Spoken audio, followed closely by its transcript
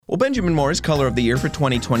Benjamin Moore's color of the year for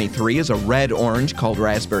 2023 is a red-orange called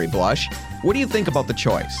Raspberry Blush. What do you think about the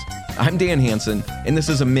choice? I'm Dan Hansen, and this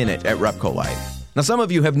is A Minute at Repcolite. Now, some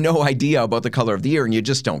of you have no idea about the color of the year and you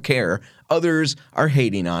just don't care. Others are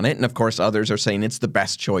hating on it, and of course others are saying it's the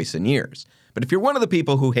best choice in years. But if you're one of the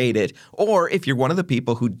people who hate it, or if you're one of the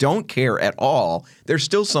people who don't care at all, there's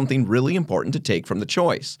still something really important to take from the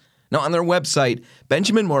choice. Now, on their website,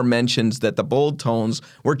 Benjamin Moore mentions that the bold tones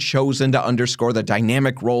were chosen to underscore the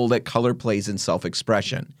dynamic role that color plays in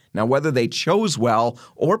self-expression. Now, whether they chose well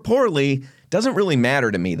or poorly doesn't really matter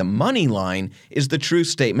to me. The money line is the true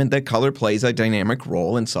statement that color plays a dynamic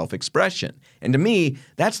role in self-expression. And to me,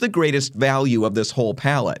 that's the greatest value of this whole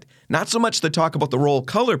palette. Not so much to talk about the role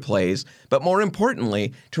color plays, but more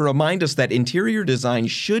importantly, to remind us that interior design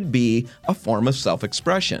should be a form of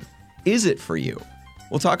self-expression. Is it for you?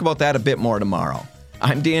 We'll talk about that a bit more tomorrow.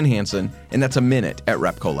 I'm Dan Hansen, and that's A Minute at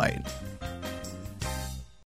Repcolite.